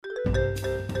You're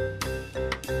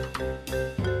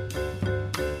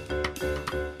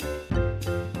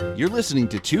listening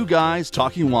to Two Guys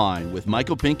Talking Wine with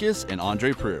Michael Pincus and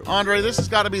Andre Proulx. Andre, this has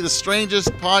got to be the strangest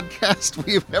podcast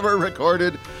we've ever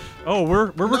recorded. Oh, we're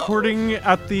recording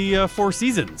at the Four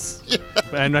Seasons,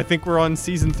 and I think we're on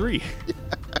season 3.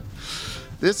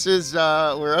 This is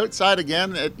we're outside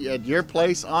again at your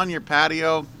place on your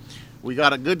patio. We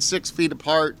got a good 6 feet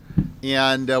apart,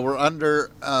 and we're under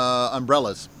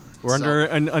umbrellas. We're under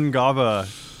an Ungava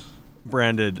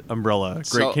branded umbrella,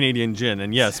 Great Canadian Gin,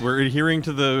 and yes, we're adhering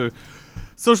to the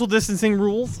social distancing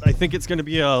rules. I think it's going to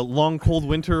be a long, cold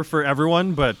winter for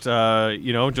everyone, but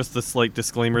just the slight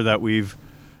disclaimer that we've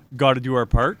got to do our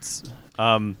parts.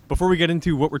 Before we get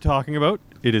into what we're talking about,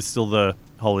 it is still the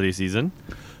holiday season.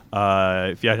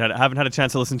 If you haven't had a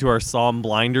chance to listen to our Somm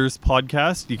Blinders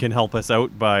podcast, you can help us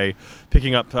out by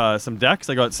picking up some decks.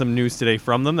 I got some news today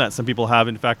from them that some people have,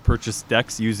 in fact, purchased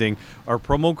decks using our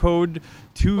promo code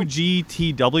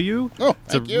 2GTW.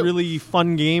 It's a really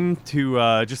fun game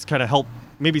to just kind of help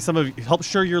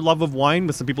share your love of wine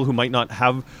with some people who might not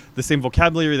have the same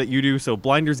vocabulary that you do. So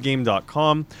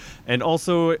blindersgame.com, and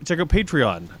also check out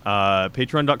Patreon,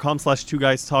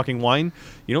 patreon.com/2guystalkingwine.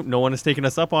 No one has taken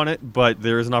us up on it, but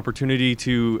there is an opportunity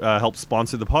to help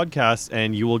sponsor the podcast,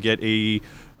 and you will get a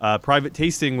private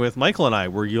tasting with Michael and I,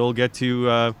 where you'll get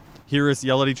to hear us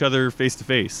yell at each other face to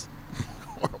face.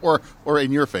 Or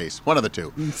in your face, one of the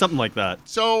two. Something like that.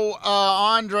 So,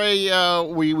 Andre,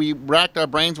 we racked our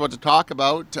brains what to talk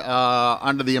about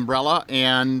under the umbrella,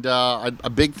 and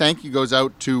a big thank you goes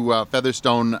out to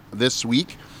Featherstone this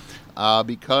week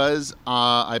because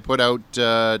I put out 2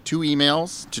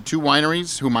 emails to 2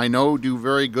 wineries whom I know do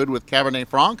very good with Cabernet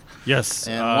Franc. Yes.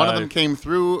 And one of them came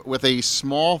through with a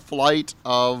small flight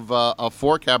of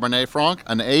 4 Cabernet Franc,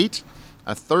 an 8,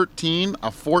 a 13,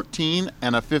 a 14,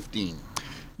 and a 15.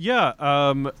 Yeah,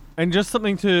 and just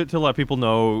something to let people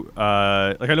know,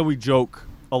 I know we joke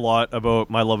a lot about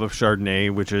my love of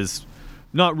Chardonnay, which is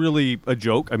not really a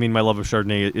joke. I mean, my love of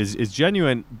Chardonnay is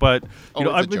genuine, but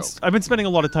I've been spending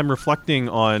a lot of time reflecting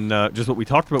on just what we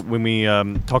talked about when we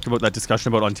talked about that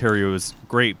discussion about Ontario's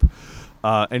grape.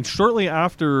 And shortly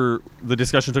after the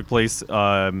discussion took place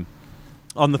on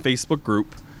the Facebook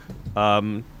group,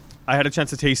 I had a chance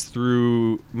to taste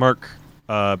through Mark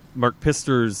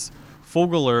Pister's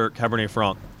Foegele Cabernet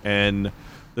Franc, and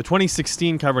the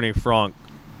 2016 Cabernet Franc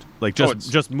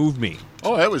just moved me.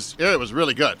 Oh, it was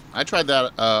really good. I tried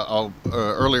that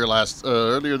earlier last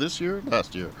year. It was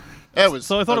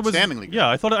outstandingly good. Yeah,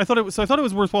 I thought it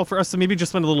was worthwhile for us to maybe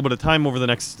just spend a little bit of time over the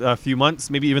next few months,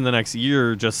 maybe even the next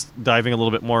year, just diving a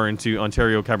little bit more into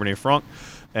Ontario Cabernet Franc,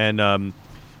 and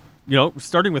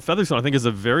starting with Featherstone, I think is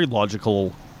a very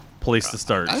logical place to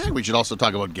start. I think we should also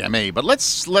talk about Gamay, but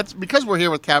let's because we're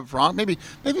here with Cab Franc, maybe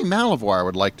Malivoire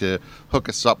would like to hook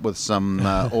us up with some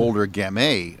older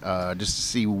Gamay, just to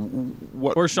see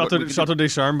what. Or Chateau des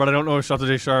Charmes, but I don't know if Chateau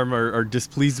des Charmes are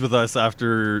displeased with us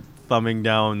after thumbing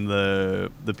down the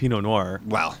Pinot Noir.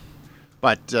 Well,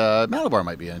 but Malivoire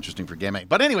might be interesting for Gamay.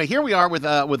 But anyway, here we are with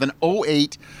an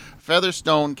 08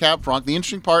 Featherstone Cab Franc. The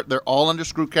interesting part, they're all under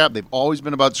screw cap. They've always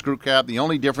been about screw cap. The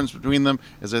only difference between them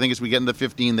is I think as we get into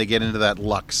 15, they get into that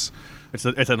Lux. It's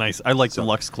a nice. I like the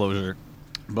Lux closure.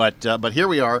 But here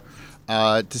we are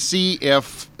to see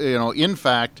if in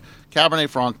fact Cabernet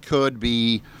Franc could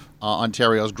be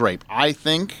Ontario's grape. I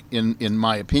think, in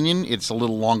my opinion, it's a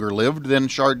little longer lived than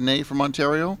Chardonnay from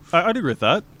Ontario. I'd agree with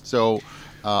that. So.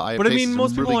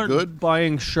 Most people aren't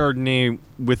buying Chardonnay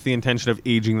with the intention of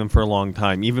aging them for a long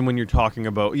time. Even when you're talking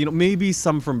about, maybe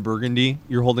some from Burgundy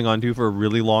you're holding on to for a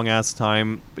really long ass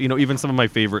time. Even some of my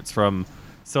favorites from.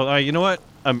 So you know what?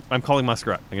 I'm calling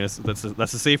Muscat. I guess that's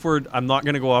a safe word. I'm not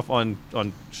going to go off on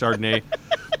Chardonnay.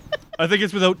 I think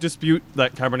it's without dispute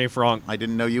that Cabernet Franc. I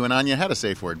didn't know you and Anya had a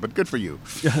safe word, but good for you.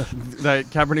 That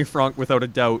Cabernet Franc, without a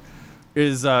doubt,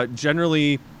 is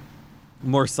generally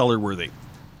more cellar worthy.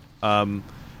 So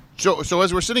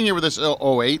as we're sitting here with this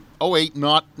 08,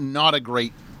 not a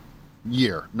great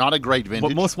year, not a great vintage.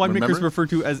 What most winemakers refer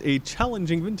to as a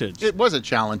challenging vintage. It was a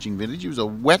challenging vintage. It was a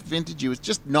wet vintage. It was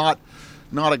just not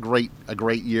a great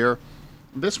year.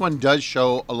 This one does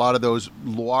show a lot of those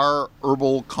Loire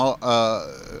herbal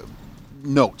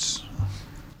notes.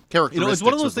 It's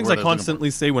one of those things I constantly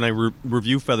say when I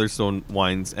review Featherstone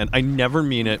wines, and I never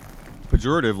mean it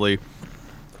pejoratively,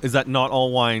 is that not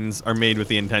all wines are made with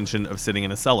the intention of sitting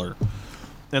in a cellar.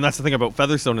 And that's the thing about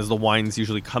Featherstone, is the wines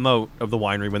usually come out of the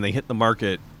winery when they hit the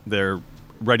market. They're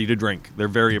ready to drink. They're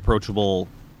very approachable,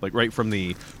 like right from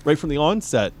the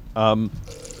onset.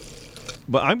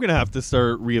 But I'm going to have to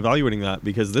start reevaluating that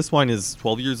because this wine is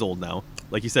 12 years old now.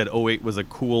 Like you said, 08 was a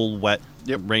cool, wet,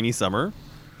 rainy summer.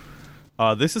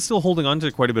 This is still holding on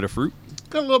to quite a bit of fruit.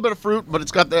 Got a little bit of fruit, but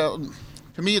it's got to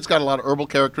me, it's got a lot of herbal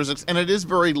characteristics, and it is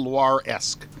very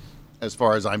Loire-esque as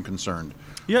far as I'm concerned.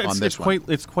 Yeah,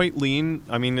 it's quite lean.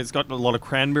 I mean, it's got a lot of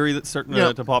cranberry that's starting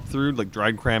to pop through, like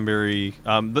dried cranberry.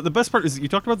 But the best part is you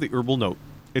talked about the herbal note.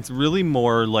 It's really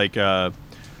more like an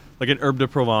herbe de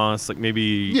Provence, like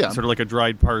maybe sort of like a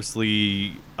dried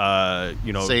parsley,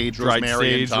 sage, dried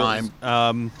rosemary, sage, and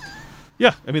thyme.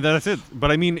 Yeah, I mean that's it.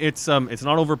 But I mean it's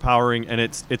not overpowering and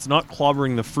it's not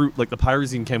clobbering the fruit like the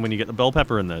pyrazine can when you get the bell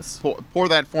pepper in this. Pour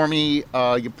that for me.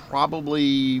 You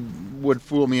probably would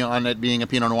fool me on it being a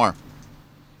Pinot Noir.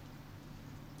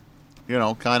 You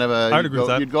know, kind of a. I'd agree with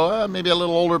that. You'd go maybe a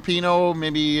little older Pinot.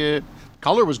 Maybe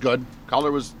color was good.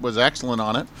 Color was excellent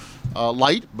on it.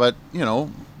 Light, but you know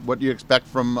what you expect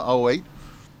from 08.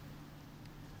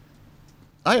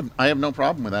 I have no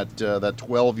problem with that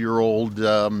 12-year-old.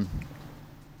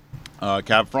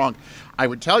 Cab Franc. I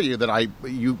would tell you that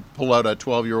you pull out a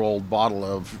 12-year-old bottle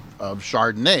of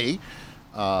Chardonnay,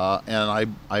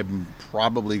 and I'm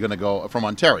probably going to go from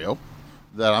Ontario.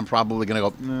 That I'm probably going to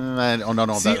go.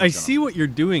 No. See, I see what you're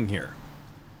doing here.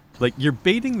 Like you're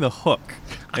baiting the hook,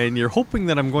 and you're hoping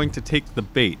that I'm going to take the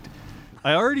bait.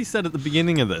 I already said at the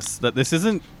beginning of this that this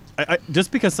isn't.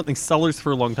 Just because something cellars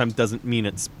for a long time doesn't mean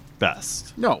it's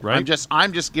best. No, right?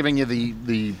 I'm just giving you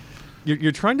the.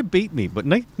 You're trying to bait me, but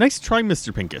nice try,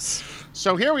 Mr. Pincus.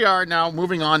 So here we are now,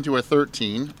 moving on to a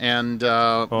 13, and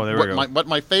there we go. What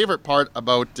my favorite part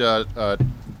about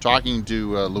talking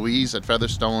to Louise at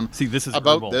Featherstone, this is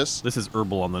about herbal. This is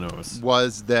herbal on the nose,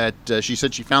 was that she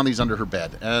said she found these under her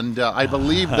bed, and I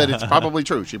believe that it's probably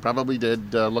true. She probably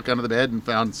did look under the bed and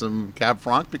found some Cab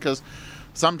Franc because.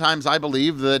 Sometimes I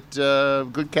believe that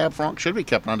good Cab Franc should be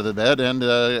kept under the bed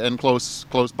and close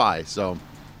by. So,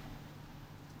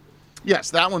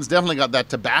 yes, that one's definitely got that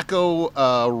tobacco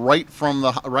right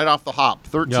off the hop.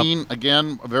 13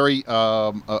 again,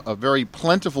 a very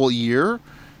plentiful year.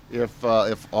 If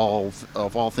all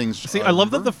things. See, I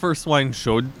love that the first wine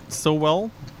showed so well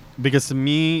because to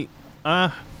me,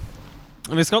 I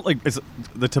mean, it's got like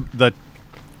the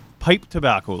pipe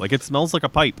tobacco. Like it smells like a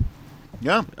pipe.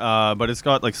 Yeah. But it's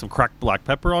got like some cracked black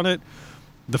pepper on it.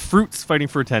 The fruit's fighting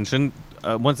for attention.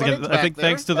 Once again, I think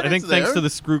thanks to the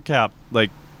screw cap, like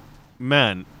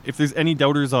man, if there's any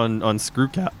doubters on screw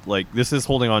cap, like this is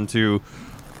holding on to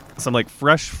some like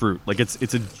fresh fruit. Like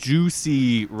it's a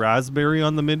juicy raspberry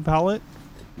on the mid palate.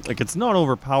 Like it's not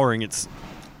overpowering. It's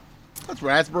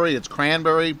raspberry, it's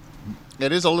cranberry.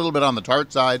 It is a little bit on the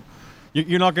tart side.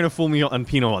 You're not going to fool me on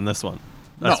Pinot on this one.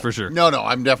 That's for sure. No,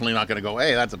 I'm definitely not going to go,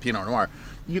 hey, that's a Pinot Noir.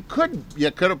 You could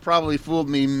have probably fooled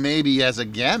me maybe as a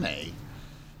Gamay.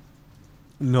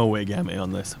 No way Gamay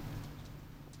on this.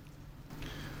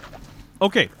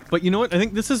 Okay, but you know what? I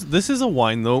think this is a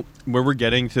wine, though, where we're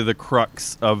getting to the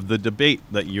crux of the debate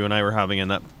that you and I were having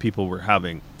and that people were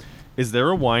having. Is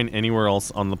there a wine anywhere else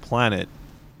on the planet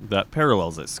that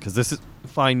parallels this? Because this is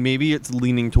fine. Maybe it's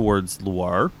leaning towards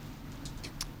Loire.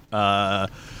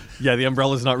 Yeah, the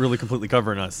umbrella's not really completely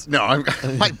covering us. No,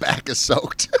 my back is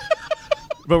soaked.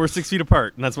 But we're 6 feet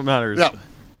apart, and that's what matters.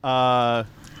 Yeah.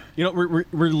 You know,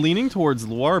 we're leaning towards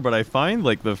Loire, but I find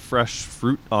like the fresh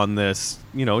fruit on this,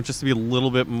 you know, just to be a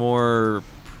little bit more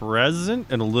present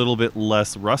and a little bit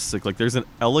less rustic. Like there's an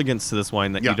elegance to this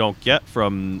wine that you don't get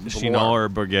from Chinon or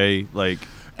Bourget. Like.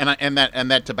 And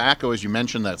that tobacco, as you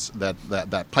mentioned,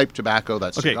 that pipe tobacco,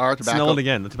 that cigar tobacco. Smell it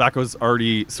again. The tobacco's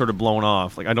already sort of blown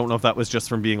off. Like I don't know if that was just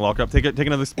from being locked up. Take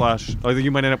another splash. I think you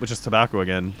might end up with just tobacco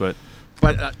again. But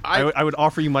I would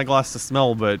offer you my glass to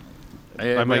smell, but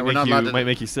I might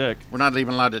make you sick. We're not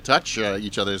even allowed to touch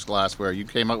each other's glassware. You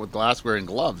came out with glassware and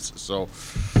gloves, so.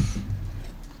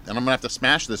 And I'm gonna have to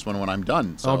smash this one when I'm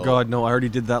done. So. Oh God, no! I already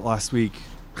did that last week.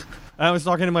 I was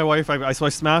talking to my wife. So I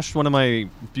smashed one of my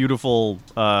beautiful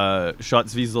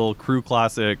Schatzwiesel Cru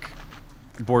Classic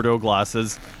Bordeaux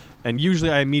glasses, and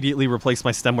usually I immediately replace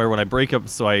my stemware when I break them,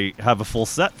 so I have a full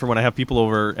set for when I have people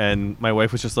over. And my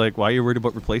wife was just like, "Why are you worried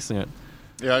about replacing it?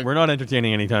 Yeah, we're not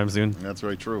entertaining anytime soon." That's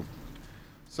very true.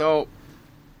 So,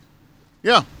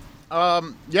 yeah,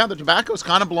 the tobacco's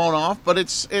kind of blown off, but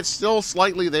it's still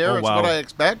slightly there. It's what I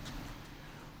expect.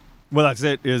 Well, that's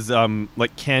it. Is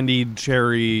like candied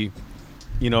cherry.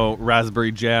 You know,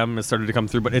 raspberry jam has started to come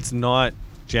through, but it's not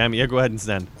jammy. Yeah, go ahead and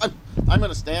stand. I'm going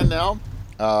to stand now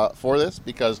for this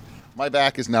because my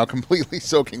back is now completely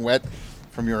soaking wet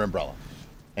from your umbrella.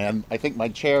 And I think my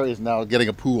chair is now getting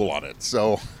a pool on it.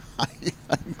 So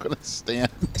I'm going to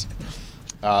stand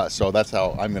So that's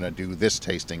how I'm going to do this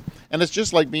tasting. And it's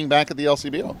just like being back at the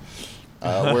LCBO,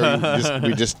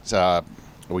 where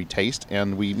we taste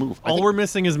and we move. All we're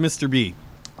missing is Mr. B.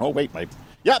 Oh, wait,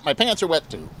 my pants are wet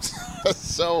too.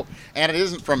 So, and it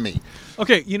isn't from me.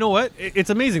 Okay, you know what? It's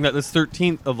amazing that this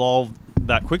 13th evolved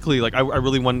that quickly. Like, I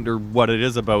really wonder what it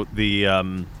is about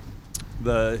the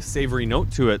savory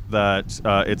note to it that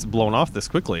it's blown off this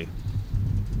quickly.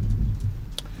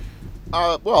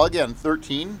 Well, again,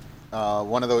 13,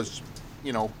 one of those,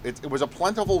 it was a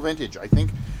plentiful vintage. I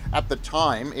think at the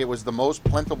time it was the most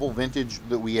plentiful vintage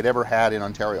that we had ever had in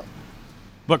Ontario.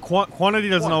 But quantity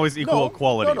doesn't always equal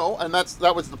quality. No, and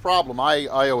that was the problem. I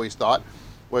always thought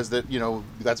was that,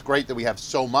 that's great that we have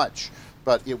so much,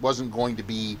 but it wasn't going to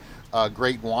be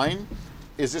great wine.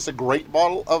 Is this a great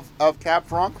bottle of Cab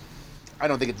Franc? I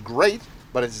don't think it's great,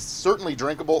 but it's certainly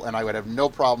drinkable, and I would have no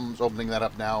problems opening that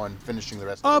up now and finishing the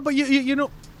rest of it. But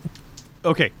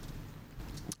okay.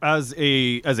 As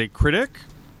a critic,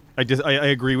 I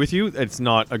agree with you. It's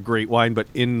not a great wine, but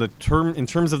in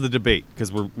terms of the debate,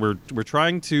 because we're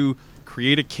trying to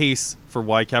create a case for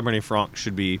why Cabernet Franc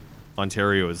should be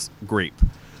Ontario's grape.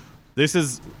 This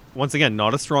is once again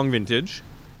not a strong vintage.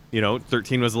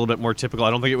 13 was a little bit more typical. I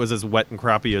don't think it was as wet and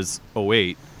crappy as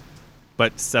 08.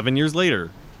 But 7 years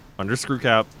later, under screw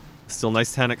cap, still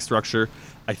nice tannic structure.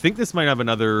 I think this might have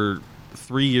another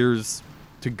 3 years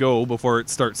to go before it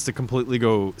starts to completely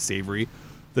go savory.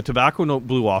 The tobacco note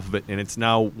blew off of it, and it's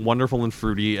now wonderful and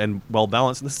fruity and well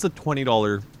balanced. This is a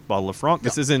 $20 bottle of Franc.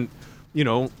 This isn't,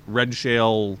 Red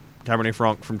Shale Cabernet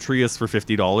Franc from Trius for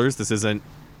 $50. This isn't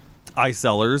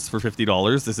iCellars for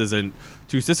 $50. This isn't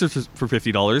Two Sisters for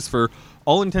 $50. For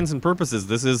all intents and purposes,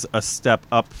 this is a step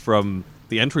up from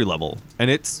the entry level. And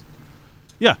is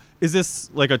this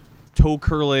like a toe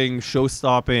curling, show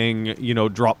stopping,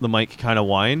 drop the mic kind of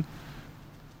wine?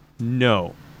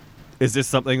 No. Is this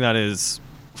something that is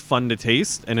fun to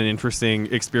taste and an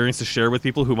interesting experience to share with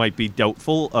people who might be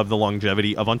doubtful of the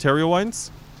longevity of Ontario wines?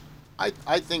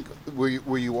 I think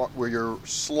where you're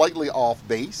slightly off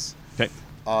base. Okay.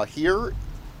 Here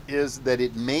is that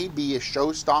it may be a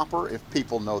showstopper if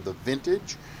people know the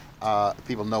vintage,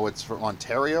 people know it's from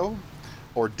Ontario,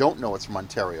 or don't know it's from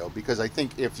Ontario. Because I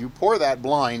think if you pour that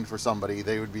blind for somebody,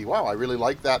 they would be, wow, I really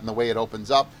like that and the way it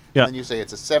opens up. Yeah. And then you say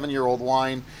it's a 7-year-old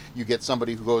wine. You get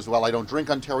somebody who goes, well, I don't drink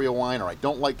Ontario wine, or I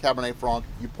don't like Cabernet Franc.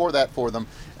 You pour that for them,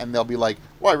 and they'll be like,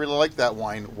 well, I really like that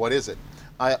wine. What is it?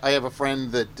 I have a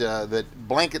friend that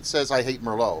blanket says I hate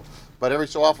Merlot. But every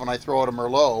so often I throw out a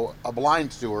Merlot, a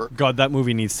blind to her. God, that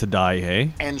movie needs to die,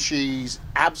 hey? And she's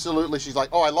like,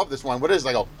 oh, I love this wine. What is it?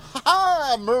 I go,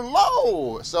 ha,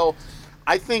 Merlot! So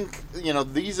I think,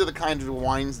 these are the kinds of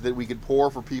wines that we could pour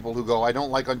for people who go, I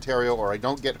don't like Ontario, or I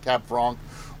don't get Cab Franc,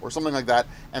 or something like that.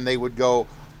 And they would go,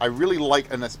 I really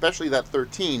like, and especially that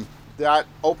 13, that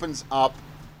opens up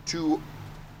to,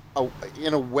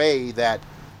 in a way that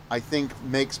I think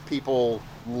makes people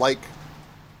like,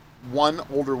 1,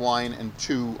 older wine, and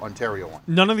 2, Ontario wine.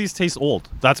 None of these taste old.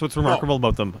 That's what's remarkable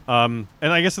about them. And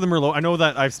I guess the Merlot, I know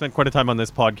that I've spent quite a time on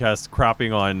this podcast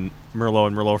crapping on Merlot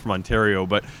and Merlot from Ontario,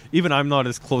 but even I'm not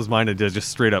as closed-minded to just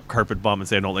straight up carpet bomb and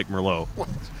say I don't like Merlot.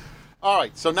 All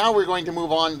right, so now we're going to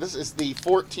move on. This is the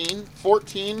 14.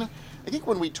 14, I think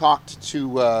when we talked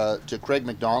to Craig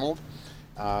McDonald,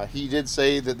 he did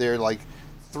say that they're like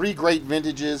 3 great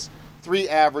vintages, 3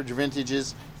 average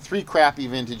vintages, 3 crappy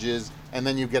vintages, and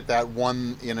then you get that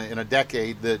one in a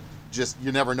decade that just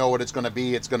you never know what it's going to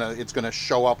be. It's gonna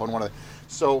show up on one of the.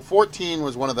 So 14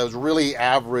 was one of those really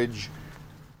average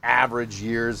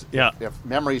years. Yeah. If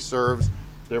memory serves,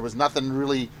 there was nothing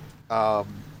really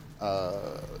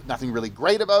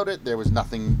great about it. There was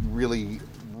nothing really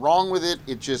wrong with it.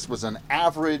 It just was an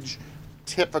average,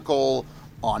 typical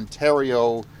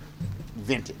Ontario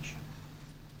vintage.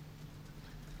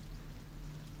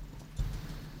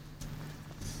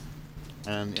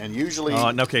 And usually...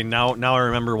 okay, now I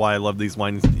remember why I love these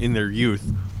wines in their youth.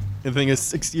 The thing is,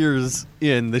 6 years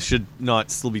in, this should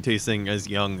not still be tasting as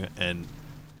young and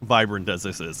vibrant as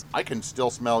this is. I can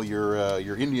still smell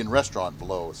your Indian restaurant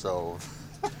below, so...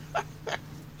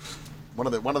 One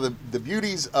of the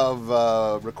beauties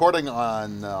of recording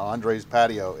on Andre's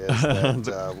patio is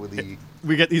that with the...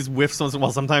 We get these whiffs once in a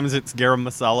while. Sometimes it's garam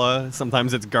masala,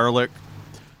 sometimes it's garlic,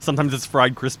 sometimes it's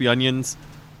fried crispy onions.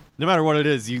 No matter what it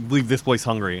is, you leave this place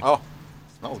hungry. Oh,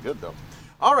 smells good though.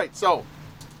 All right, so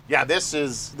yeah, this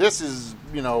is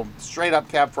straight up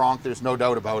Cab Franc. There's no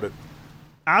doubt about it.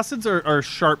 Acids are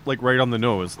sharp, like right on the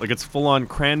nose. Like it's full on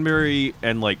cranberry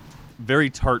and like very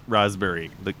tart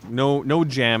raspberry. Like no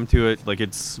jam to it. Like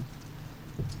it's.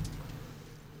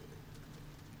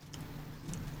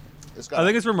 I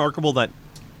think it's remarkable that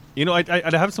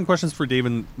I'd have some questions for Dave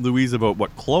and Louise about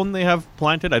what clone they have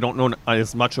planted. I don't know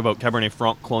as much about Cabernet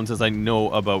Franc clones as I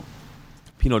know about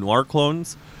Pinot Noir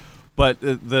clones, but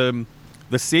the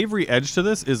savory edge to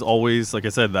this is always, like I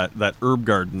said, that herb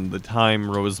garden, the thyme,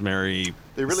 rosemary,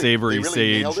 savory sage. They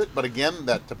really nailed it, but again,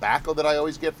 that tobacco that I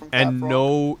always get from Cab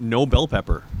Franc. No bell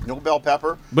pepper. No bell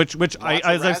pepper. Which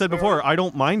as I've said before, I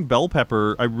don't mind bell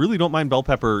pepper. I really don't mind bell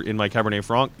pepper in my Cabernet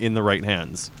Franc in the right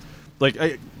hands. Like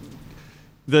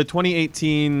the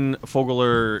 2018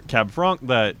 Fogler Cab Franc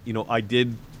that I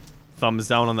did thumbs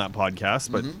down on that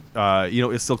podcast, but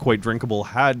it's still quite drinkable.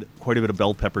 Had quite a bit of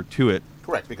bell pepper to it.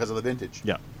 Correct, because of the vintage.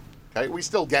 Yeah. Okay, we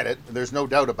still get it. There's no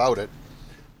doubt about it.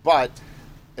 But,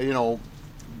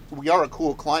 we are a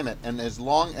cool climate, and as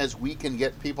long as we can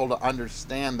get people to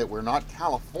understand that we're not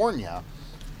California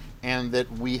and that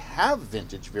we have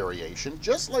vintage variation,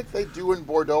 just like they do in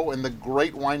Bordeaux and the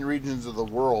great wine regions of the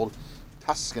world,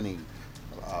 Tuscany,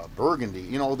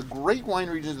 Burgundy, the great wine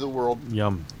regions of the world.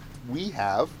 Yum. We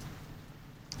have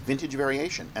vintage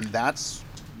variation, and that's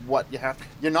what you have.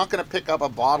 You're not going to pick up a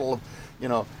bottle of,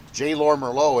 J. Lore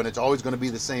Merlot, and it's always going to be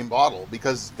the same bottle,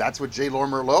 because that's what J. Lore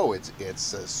Merlot.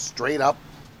 It's a straight up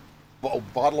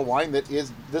bottle of wine that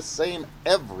is the same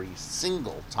every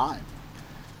single time.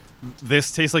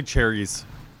 This tastes like cherries,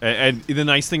 and the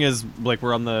nice thing is, like,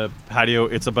 we're on the patio.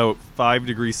 It's about 5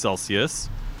 degrees Celsius.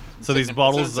 So these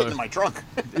bottles are in my trunk.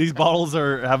 These bottles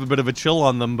have a bit of a chill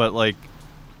on them, but like,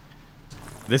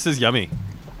 this is yummy.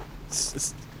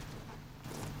 It's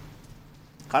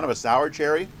kind of a sour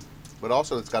cherry, but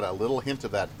also it's got a little hint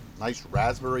of that nice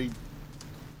raspberry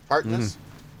tartness.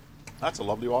 That's a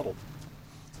lovely bottle.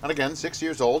 And again, 6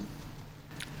 years old.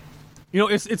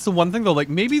 It's the one thing though. Like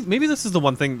maybe this is the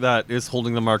one thing that is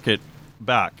holding the market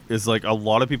back. Is like a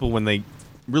lot of people, when they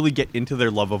really get into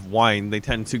their love of wine, they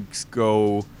tend to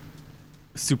go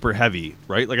super heavy,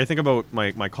 right? Like I think about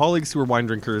my colleagues who are wine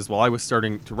drinkers while I was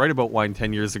starting to write about wine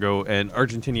 10 years ago, and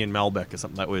Argentinian Malbec is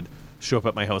something that would show up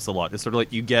at my house a lot. It's sort of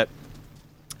like you get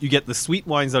the sweet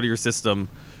wines out of your system,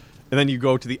 and then you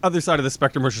go to the other side of the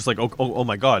spectrum where it's just like, oh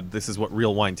my God, this is what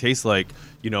real wine tastes like.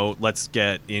 Let's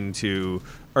get into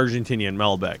Argentinian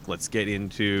Malbec. Let's get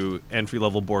into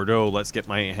entry-level Bordeaux. Let's get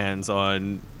my hands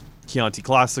on Chianti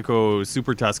Classico,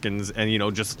 Super Tuscans,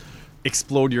 and, just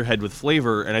explode your head with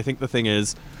flavor. And I think the thing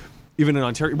is, even in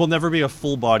Ontario, we'll never be a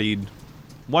full-bodied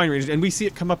wine range, and we see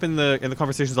it come up in the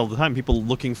conversations all the time. People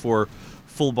looking for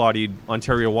full-bodied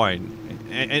Ontario wine,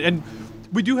 and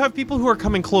we do have people who are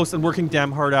coming close and working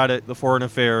damn hard at it. The Foreign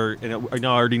Affair, and I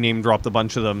know I already name dropped a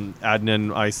bunch of them: Adnan,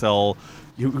 Isel,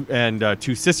 and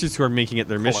Two Sisters, who are making it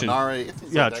their mission.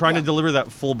 Trying to deliver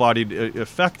that full-bodied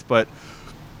effect, but.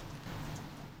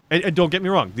 And don't get me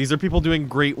wrong, these are people doing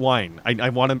great wine. I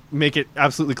want to make it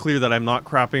absolutely clear that I'm not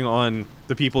crapping on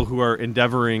the people who are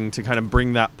endeavoring to kind of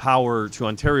bring that power to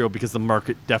Ontario, because the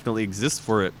market definitely exists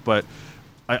for it. But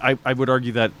I would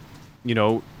argue that,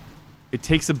 it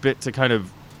takes a bit to kind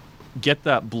of get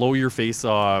that blow your face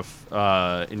off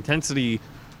intensity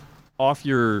off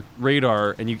your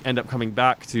radar, and you end up coming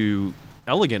back to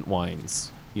elegant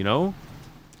wines,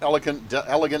 Elegant,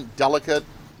 delicate.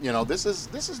 This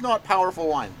is not powerful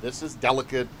wine. This is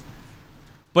delicate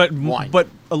wine. But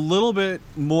a little bit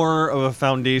more of a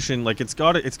foundation. Like it's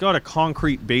got a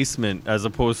concrete basement, as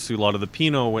opposed to a lot of the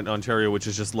Pinot in Ontario, which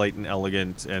is just light and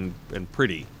elegant and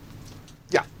pretty.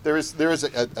 Yeah, there is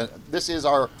this is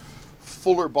our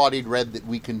fuller-bodied red that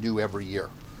we can do every year,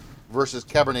 versus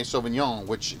Cabernet Sauvignon,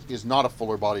 which is not a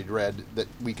fuller-bodied red that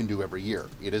we can do every year.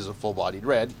 It is a full-bodied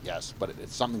red, yes, but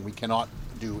it's something we cannot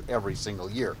do every single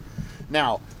year.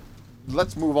 Now,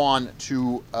 let's move on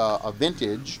to a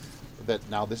vintage that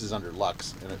now this is under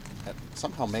Lux, and it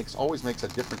somehow always makes a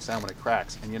different sound when it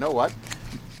cracks. And you know what?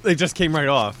 They just came right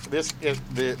off. This is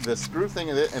the screw thing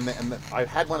of it, and I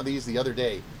had one of these the other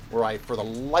day where I, for the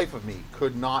life of me,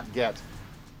 could not get,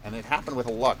 and it happened with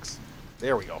a Lux.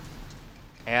 There we go.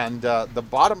 And the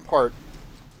bottom part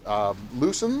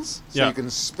loosens, so you can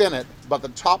spin it, but the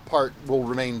top part will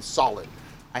remain solid.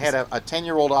 I had a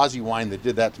 10-year-old Aussie wine that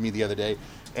did that to me the other day,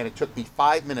 and it took me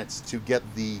 5 minutes to get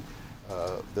the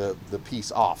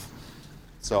piece off.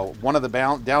 So one of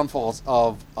the downfalls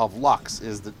of Lux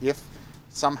is that if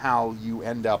somehow you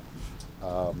end up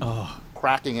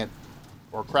cracking it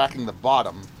or cracking the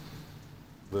bottom,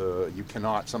 you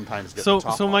cannot sometimes get the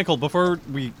top So off. Michael, before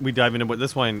we dive into what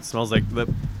this wine smells like,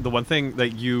 the one thing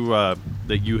that you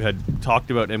had talked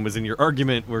about and was in your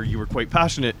argument where you were quite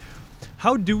passionate,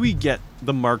 how do we get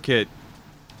the market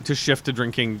to shift to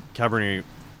drinking Cabernet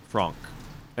Franc?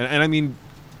 And I mean,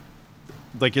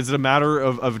 like, is it a matter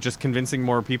of just convincing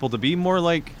more people to be more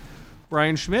like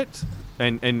Brian Schmidt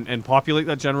and populate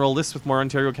that general list with more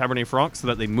Ontario Cabernet Franc so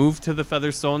that they move to the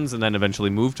Featherstones and then eventually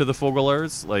move to the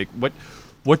Fogelars? Like,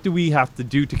 what do we have to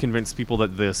do to convince people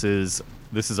that this is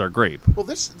our grape? Well,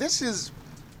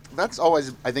 that's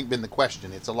always, I think, been the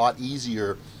question. It's a lot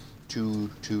easier to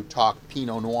talk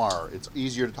Pinot Noir. It's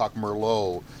easier to talk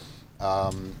Merlot.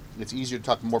 It's easier to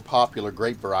talk more popular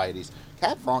grape varieties.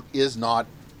 Cab Franc is not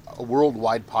a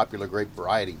worldwide popular grape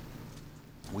variety.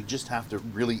 We just have to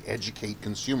really educate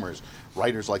consumers.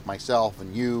 Writers like myself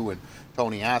and you and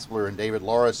Tony Aspler and David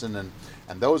Lorison and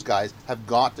those guys have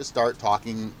got to start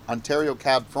talking Ontario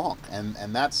Cab Franc, and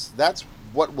that's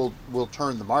what will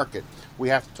turn the market. We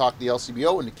have to talk the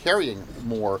LCBO into carrying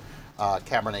more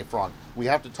Cabernet Franc. We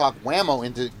have to talk WAMO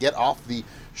into get off the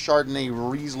Chardonnay,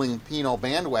 Riesling, Pinot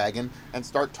bandwagon and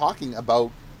start talking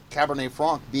about Cabernet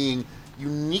Franc being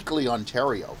uniquely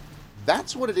Ontario.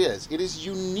 That's what it is. It is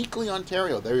uniquely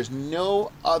Ontario. There is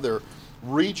no other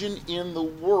region in the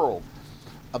world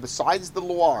besides the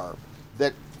Loire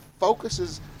that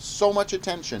focuses so much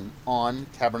attention on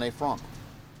Cabernet Franc.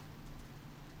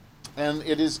 And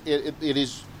it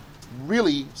is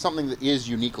really something that is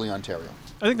uniquely Ontario.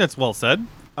 I think that's well said.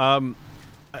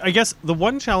 I guess the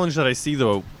one challenge that I see,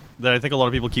 though, that I think a lot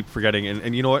of people keep forgetting,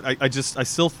 and you know what, I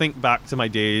still think back to my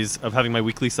days of having my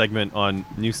weekly segment on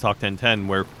Newstalk 1010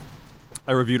 where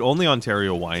I reviewed only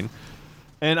Ontario wine,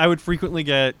 and I would frequently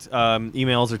get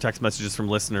emails or text messages from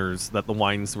listeners that the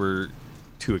wines were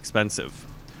too expensive.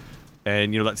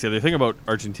 And, you know, that's the other thing about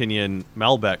Argentinian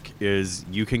Malbec is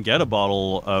you can get a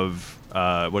bottle of,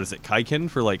 Kaikin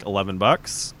for like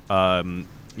 $11.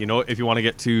 You know, if you want to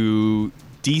get to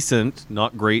decent,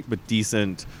 not great, but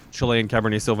decent Chilean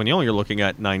Cabernet Sauvignon, you're looking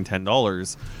at $9,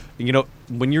 $10. And, you know,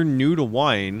 when you're new to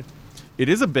wine, it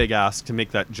is a big ask to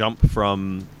make that jump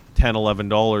from $10,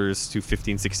 $11 to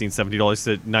 $15, $16, $17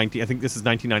 to $19. I think this is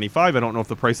 $19.95. I don't know if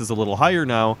the price is a little higher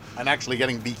now. And actually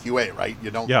getting BQA, right?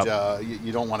 You don't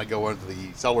you don't want to go into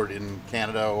the cellared in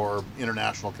Canada or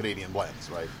international Canadian blends,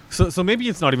 right? So maybe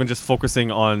it's not even just focusing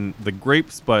on the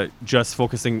grapes, but just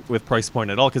focusing with price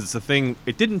point at all, because it's a thing.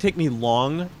 It didn't take me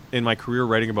long in my career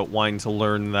writing about wine to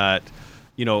learn that,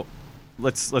 you know,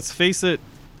 let's face it,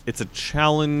 it's a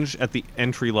challenge at the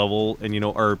entry level, and you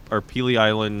know our Pelee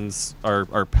Islands,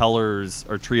 our Pellars,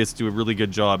 our Trias do a really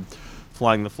good job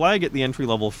flying the flag at the entry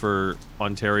level for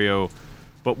Ontario,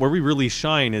 but where we really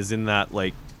shine is in that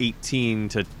like $18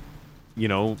 to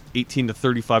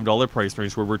 $35 price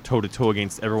range where we're toe to toe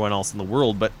against everyone else in the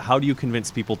world. But how do you convince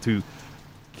people to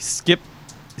skip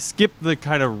the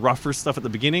kind of rougher stuff at the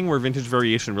beginning where vintage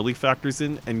variation really factors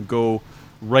in and go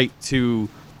right to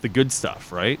the good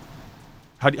stuff, right?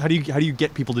 How do you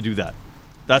get people to do that?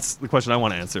 That's the question I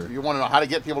want to answer. You want to know how to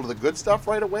get people to the good stuff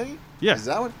right away? Yeah. Is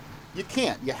that what? You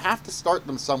can't. You have to start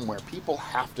them somewhere. People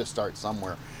have to start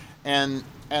somewhere. And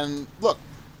look,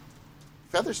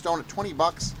 Featherstone at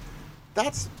 $20,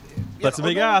 that's a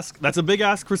big ask. That's a big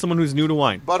ask for someone who's new to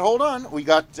wine. But hold on, we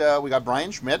got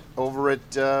Brian Schmidt over at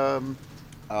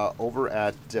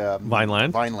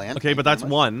Vineland. Okay, but that's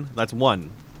one. That's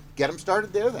one. Get them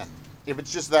started there then. If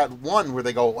it's just that one where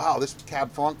they go, wow, this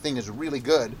Cab Franc thing is really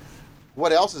good,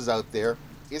 what else is out there?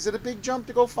 Is it a big jump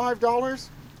to go $5?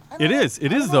 It is.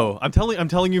 It is though. I'm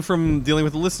telling you from dealing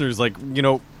with the listeners, like, you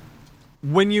know,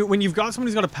 when you've got someone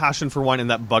who's got a passion for wine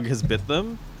and that bug has bit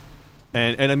them,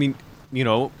 and I mean, you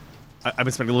know, I've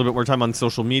been spending a little bit more time on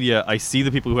social media. I see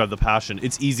the people who have the passion.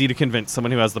 It's easy to convince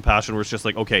someone who has the passion where it's just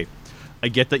like, okay, I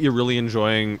get that you're really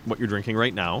enjoying what you're drinking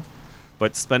right now,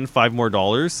 but spend $5 more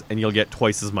and you'll get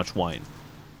twice as much wine.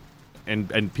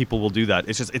 And people will do that.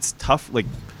 It's tough. Like,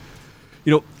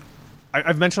 you know,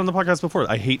 I've mentioned on the podcast before,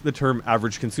 I hate the term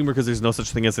average consumer because there's no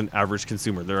such thing as an average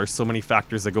consumer. There are so many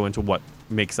factors that go into what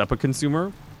makes up a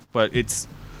consumer, but it's,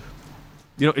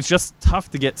 you know, it's just tough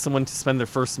to get someone to spend their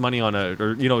first money on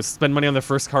spend money on their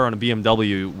first car on a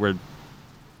BMW where,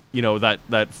 you know,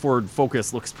 that Ford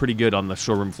Focus looks pretty good on the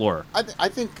showroom floor. I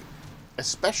think,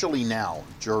 especially now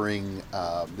during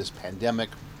this pandemic,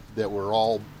 that we're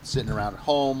all sitting around at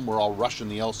home, we're all rushing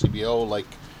the LCBO like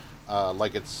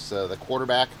it's the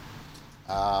quarterback,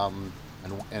 and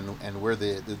we're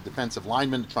the defensive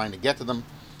linemen trying to get to them.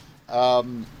 I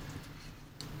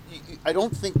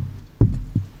don't think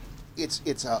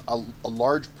it's a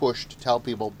large push to tell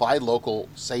people buy local,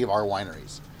 save our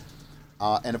wineries,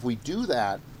 and if we do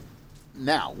that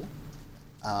now,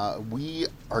 we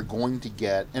are going to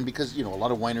get, and because, you know, a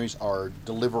lot of wineries are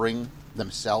delivering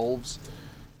themselves.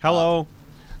 Hello.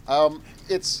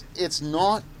 It's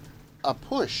not a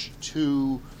push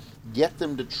to get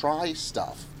them to try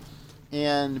stuff.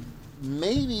 And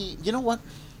maybe, you know what?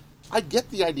 I get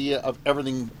the idea of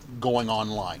everything going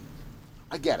online.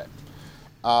 I get it.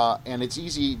 and it's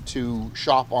easy to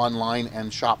shop online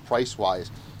and shop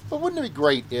price-wise. But wouldn't it be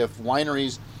great if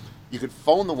wineries, you could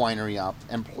phone the winery up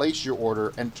and place your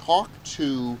order and talk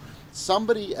to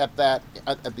somebody at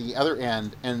the other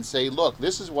end and say, look,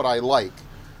 this is what I like.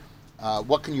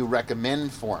 What can you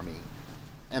recommend for me?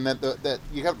 And that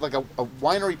you have like a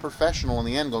winery professional in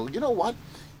the end go, you know what?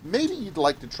 Maybe you'd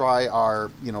like to try our,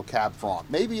 Cab Franc.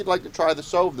 Maybe you'd like to try the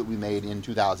Sauve that we made in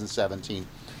 2017.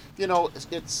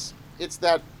 It's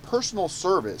that personal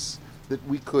service that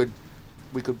we could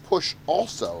push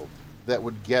also, that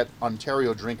would get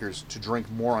Ontario drinkers to drink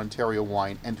more Ontario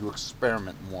wine and to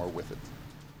experiment more with it.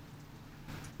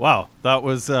 Wow, that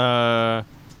was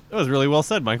really well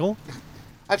said, Michael.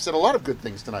 I've said a lot of good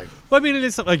things tonight. Well, I mean, it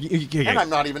is like, okay. And I'm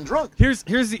not even drunk. Here's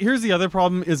the other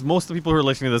problem is most of the people who are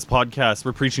listening to this podcast,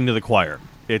 we're preaching to the choir.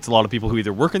 It's a lot of people who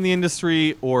either work in the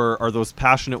industry or are those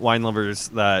passionate wine lovers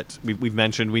that we've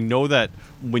mentioned. We know that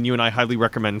when you and I highly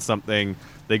recommend something,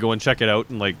 they go and check it out.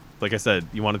 And like I said,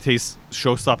 you want to taste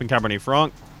show-stopping Cabernet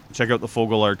Franc, check out the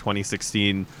Fogelare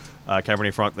 2016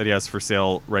 Cabernet Franc that he has for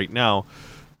sale right now.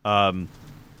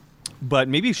 But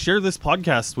maybe share this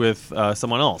podcast with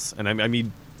someone else. And I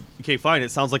mean, okay, fine.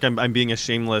 It sounds like I'm being a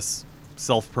shameless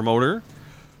self-promoter.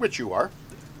 Which you are.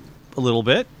 A little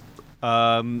bit.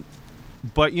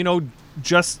 But,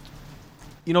 just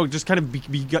kind of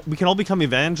we can all become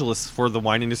evangelists for the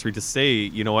wine industry to say,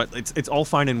 you know what, it's all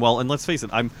fine and well. And let's face it,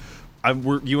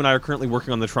 you and I are currently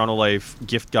working on the Toronto Life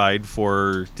gift guide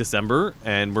for December,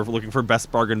 and we're looking for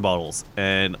best bargain bottles.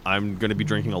 And I'm going to be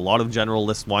drinking a lot of general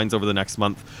list wines over the next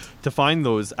month to find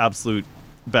those absolute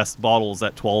best bottles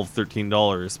at $12,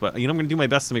 $13. But I'm going to do my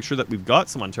best to make sure that we've got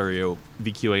some Ontario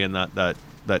VQA in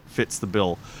that fits the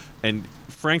bill. And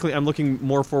frankly, I'm looking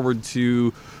more forward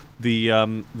to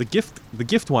the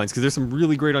gift wines, because there's some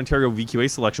really great Ontario VQA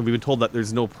selection. We've been told that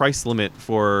there's no price limit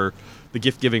for the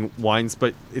gift-giving wines,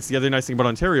 but it's the other nice thing about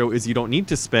Ontario is you don't need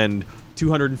to spend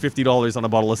 $250 on a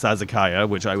bottle of Sazakhaya,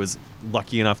 which I was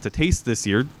lucky enough to taste this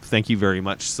year. Thank you very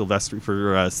much, Sylvester,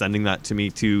 for sending that to me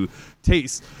to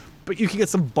taste. But you can get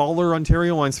some baller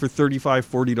Ontario wines for $35,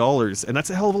 $40, and that's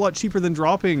a hell of a lot cheaper than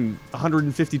dropping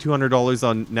 $150, $200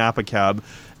 on Napa Cab.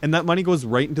 And that money goes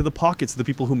right into the pockets of the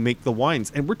people who make the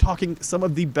wines. And we're talking some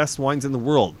of the best wines in the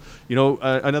world.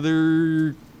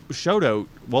 Another shout out.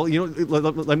 Well,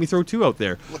 let me throw two out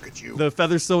there. Look at you. The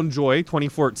Featherstone Joy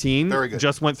 2014 Very good.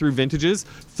 Just went through vintages,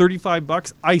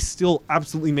 $35. I still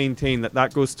absolutely maintain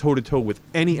that goes toe to toe with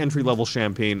any entry level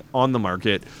champagne on the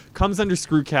market. Comes under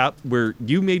screw cap, where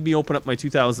you made me open up my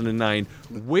 2009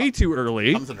 way too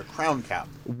early. Comes under crown cap.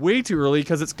 Way too early,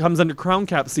 because it comes under crown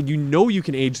cap, so you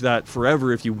can age that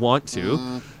forever if you want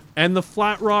to. And the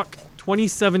Flat Rock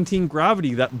 2017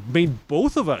 Gravity that made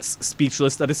both of us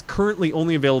speechless, that is currently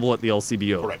only available at the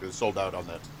LCBO. Correct, it's sold out on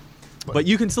that. But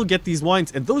you can still get these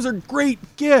wines, and those are great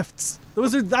gifts.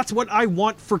 That's what I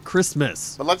want for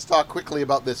Christmas. But let's talk quickly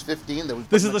about this 15 that we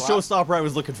put This in is the showstopper I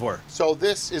was looking for. So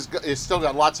this is still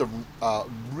got lots of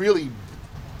really,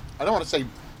 I don't want to say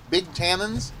big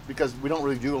tannins, because we don't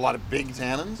really do a lot of big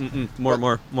tannins. More,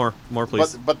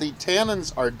 please. But the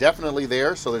tannins are definitely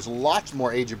there, so there's lots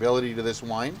more ageability to this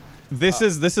wine. This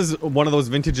is one of those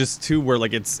vintages too, where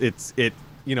like I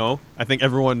think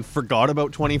everyone forgot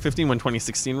about 2015 when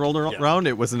 2016 rolled around.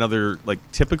 It was another like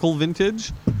typical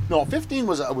vintage. No, 15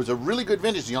 was a really good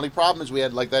vintage. The only problem is we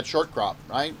had like that short crop,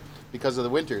 right? Because of the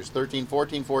winters, 13,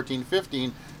 14, 14,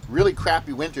 15, really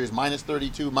crappy winters, minus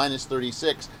 32, minus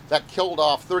 36. That killed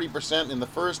off 30% in the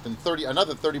first and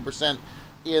another 30%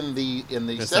 in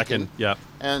the second. Yeah.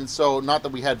 And so not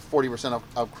that we had 40%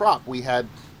 of crop,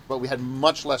 but we had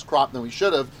much less crop than we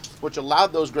should have, which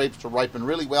allowed those grapes to ripen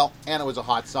really well, and it was a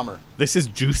hot summer. This is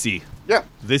juicy. Yeah.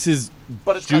 This is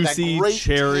it's juicy, got that great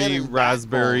cherry, tannin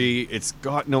raspberry. backbone. It's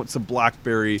got notes of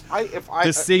blackberry.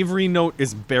 The savory note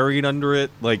is buried under it.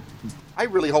 Like, I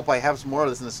really hope I have some more of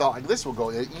this in the cellar. This will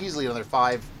go easily another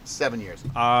 5-7 years.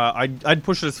 I'd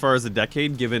push it as far as a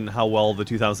decade, given how well the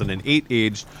 2008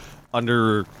 aged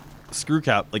under screw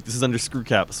cap. Like, this is under screw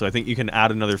cap, so I think you can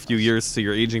add another few years to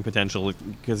your aging potential,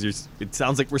 because it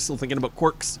sounds like we're still thinking about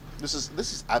corks. This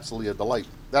is absolutely a delight.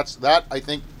 I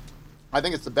think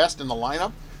it's the best in the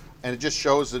lineup, and it just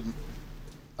shows that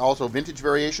also vintage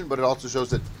variation, but it also shows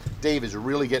that Dave is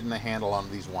really getting a handle on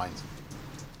these wines.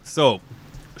 So,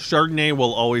 Chardonnay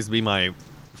will always be my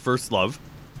first love.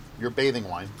 Your bathing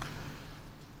wine.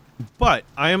 But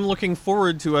I am looking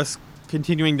forward to us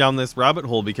continuing down this rabbit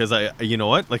hole, because you know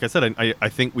what? Like I said, I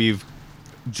think we've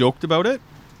joked about it.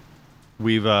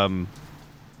 We've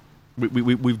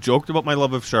joked about my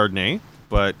love of Chardonnay.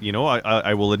 but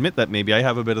I will admit that maybe I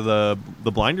have a bit of the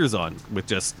blinders on with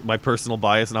just my personal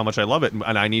bias and how much I love it,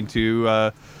 and I need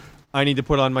to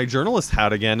put on my journalist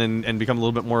hat again and become a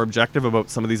little bit more objective about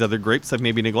some of these other grapes I've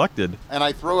maybe neglected. And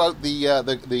I throw out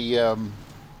the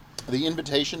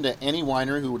invitation to any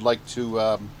winery who would like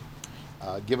to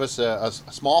give us a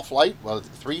small flight,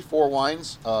 3-4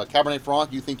 wines, Cabernet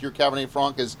Franc. You think your Cabernet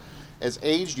Franc is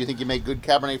aged? Do you think you make good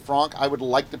Cabernet Franc? I would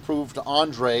like to prove to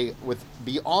Andre with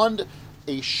beyond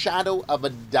a shadow of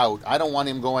a doubt. I don't want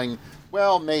him going,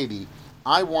 well, maybe.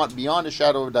 I want beyond a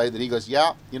shadow of a doubt that he goes,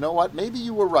 yeah, you know what? Maybe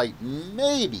you were right.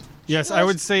 Maybe. Yes, I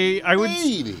would say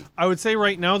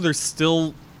right now there's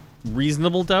still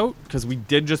reasonable doubt, because we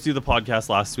did just do the podcast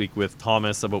last week with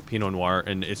Thomas about Pinot Noir,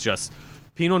 and it's just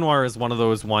Pinot Noir is one of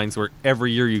those wines where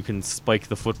every year you can spike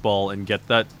the football and get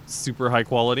that super high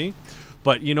quality.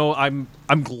 But I'm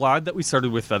glad that we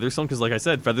started with Featherstone, because like I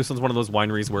said, Featherstone's one of those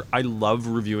wineries where I love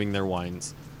reviewing their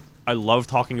wines. I love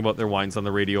talking about their wines on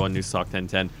the radio on Newstalk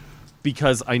 1010,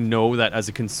 because I know that as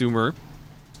a consumer,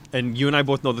 and you and I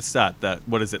both know the stat that,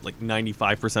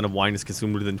 95% of wine is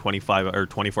consumed within 25 or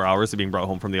 24 hours of being brought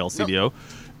home from the LCBO. Nope.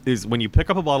 Is when you pick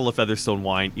up a bottle of Featherstone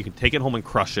wine, you can take it home and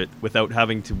crush it without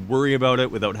having to worry about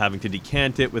it, without having to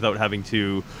decant it, without having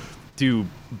to do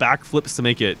backflips to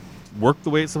make it work the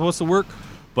way it's supposed to work.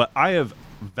 But I have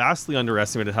vastly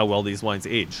underestimated how well these wines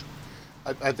age.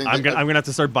 I think I'm gonna have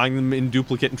to start buying them in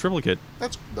duplicate and triplicate.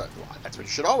 That's what you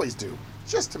should always do,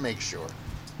 just to make sure.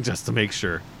 Just to make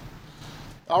sure.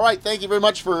 All right, thank you very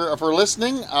much for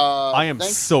listening. I am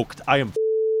soaked. I am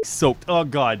soaked. Oh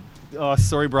God.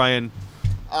 Sorry, Brian.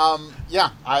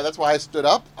 That's why I stood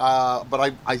up.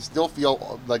 But I still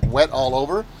feel like wet all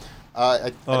over.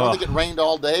 I don't think it rained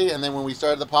all day, and then when we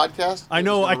started the podcast... I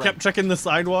know, I kept checking the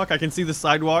sidewalk. I can see the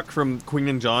sidewalk from Queen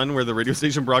and John where the radio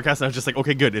station broadcasts, and I was just like,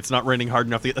 okay, good, it's not raining hard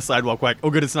enough to get the sidewalk wet. Oh,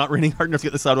 good, it's not raining hard enough to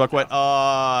get the sidewalk wet.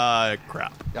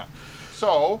 Crap. Yeah.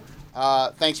 So,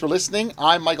 thanks for listening.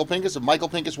 I'm Michael Pincus of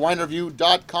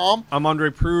michaelpincuswinereview.com. I'm Andre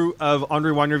Proulx of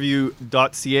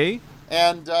andrewinereview.ca.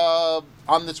 And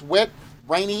on this wet,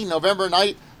 rainy November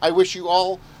night, I wish you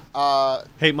all...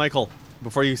 Hey, Michael...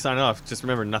 Before you sign off, just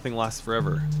remember, nothing lasts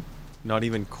forever. Not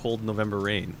even cold November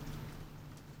rain.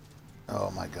 Oh,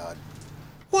 my God.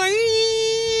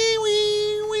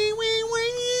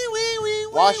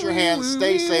 Wash your hands.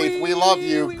 Stay safe. We love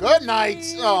you. Good night.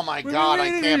 Oh, my God.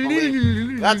 I can't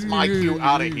believe that's my cue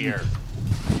out of here.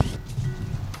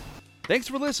 Thanks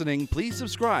for listening. Please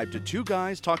subscribe to Two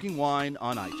Guys Talking Wine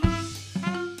on iTunes.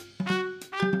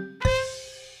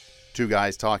 Two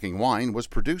Guys Talking Wine was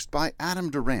produced by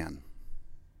Adam Duran.